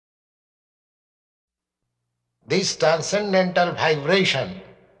this transcendental vibration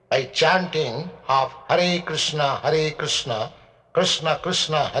by chanting of Hare Krishna, Krishna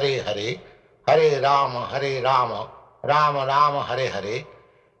Krishna, Hare Hare, Hare Rama, Rama Rama, Hare Hare,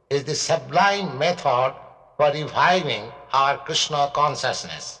 is the sublime method for reviving our Krishna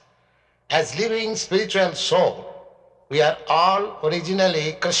consciousness. As living spiritual soul, we are all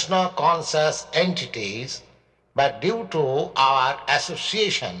originally Krishna conscious entities, but due to our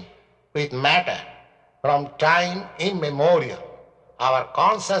association with matter from time immemorial, our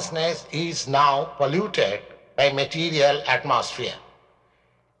consciousness is now polluted by material atmosphere.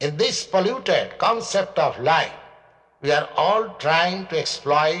 In this polluted concept of life, we are all trying to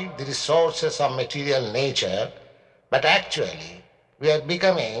exploit the resources of material nature, but actually we are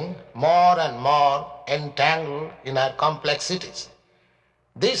becoming more and more entangled in our complexities.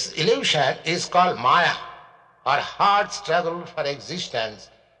 This illusion is called Maya, or hard struggle for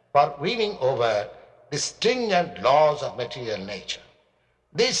existence, for winning over the stringent laws of material nature.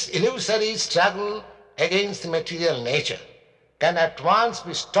 This illusory struggle against the material nature can at once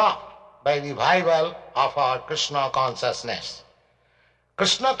be stopped by revival of our Krishna consciousness.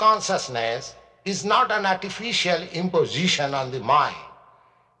 Krishna consciousness is not an artificial imposition on the mind.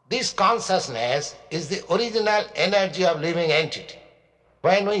 This consciousness is the original energy of living entity.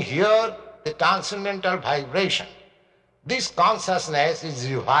 When we hear the transcendental vibration, this consciousness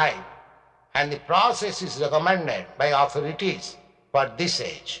is revived, and the process is recommended by authorities for this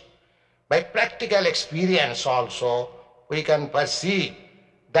age. By practical experience also, we can perceive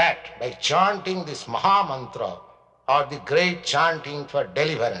that by chanting this Maha Mantra or the great chanting for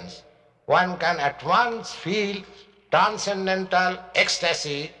deliverance, one can at once feel transcendental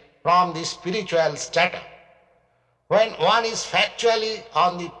ecstasy from the spiritual strata. When one is factually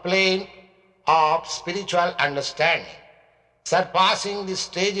on the plane of spiritual understanding, surpassing the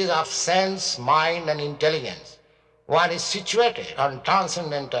stages of sense, mind and intelligence, one is situated on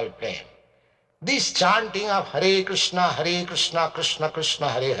transcendental plane. This chanting of Hare Krishna, Krishna Krishna,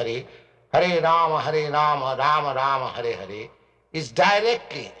 Hare Hare, Hare Rama, Rama Rama, Hare Hare, is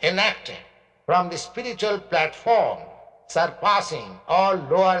directly enacted from the spiritual platform, surpassing all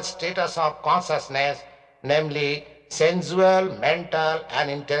lower status of consciousness, namely sensual, mental and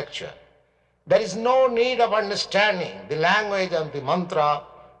intellectual. There is no need of understanding the language of the mantra,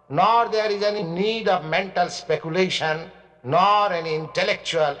 nor there is any need of mental speculation, nor any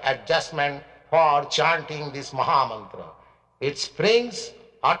intellectual adjustment for chanting this Maha Mantra. It springs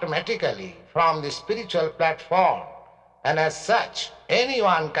automatically from the spiritual platform, and as such,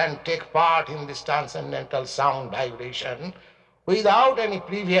 anyone can take part in this transcendental sound vibration without any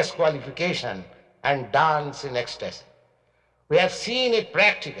previous qualification and dance in ecstasy. We have seen it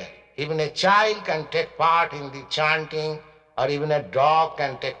practically. Even a child can take part in the chanting, or even a dog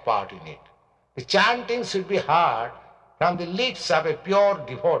can take part in it. The chanting should be heard from the lips of a pure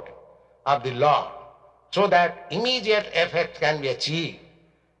devotee of the Lord, so that immediate effect can be achieved.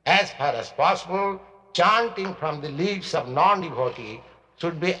 As far as possible, chanting from the lips of non-devotee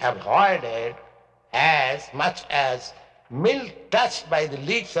should be avoided, as much as milk touched by the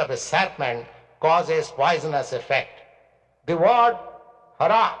lips of a serpent causes poisonous effect. The word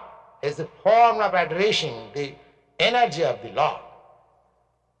Hara is the form of addressing the energy of the Lord.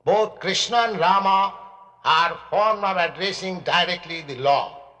 Both Krishna and Rama are form of addressing directly the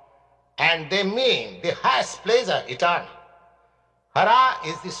Lord, and they mean the highest pleasure eternal. Hara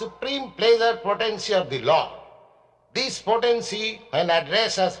is the supreme pleasure potency of the Lord. This potency, when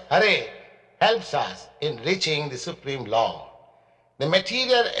addressed as Hare, helps us in reaching the supreme Lord. The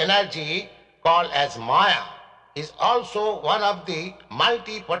material energy called as Maya is also one of the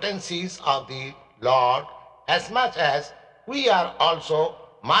multi-potencies of the Lord, as much as we are also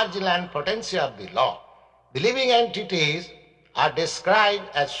marginal potency of the Lord. The living entities are described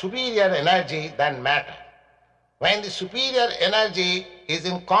as superior energy than matter. When the superior energy is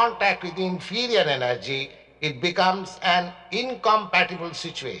in contact with the inferior energy, it becomes an incompatible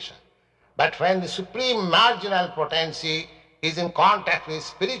situation. But when the supreme marginal potency is in contact with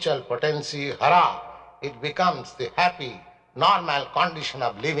spiritual potency, Hara, it becomes the happy, normal condition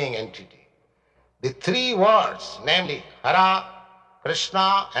of living entity. The three words, namely Hara,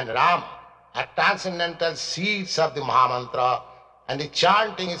 Krishna and Rama, are transcendental seeds of the Mahamantra, and the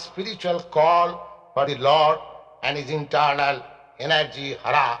chanting is spiritual call for the Lord and his internal energy,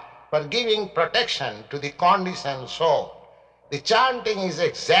 Hara, for giving protection to the conditioned soul. The chanting is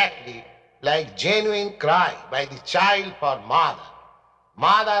exactly like genuine cry by the child for mother.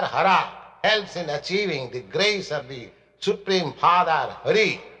 Mother Hara helps in achieving the grace of the Supreme Father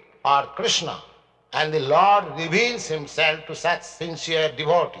Hari or Krishna, and the Lord reveals himself to such sincere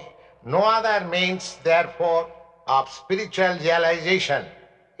devotee. No other means, therefore, of spiritual realization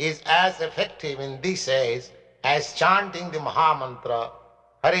is as effective in this age as chanting the Mahamantra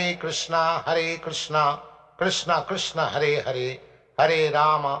Hare Krishna, Krishna Krishna, Hare Hare, Hare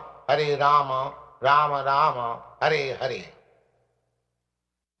Rama, Rama Rama, Hare Hare.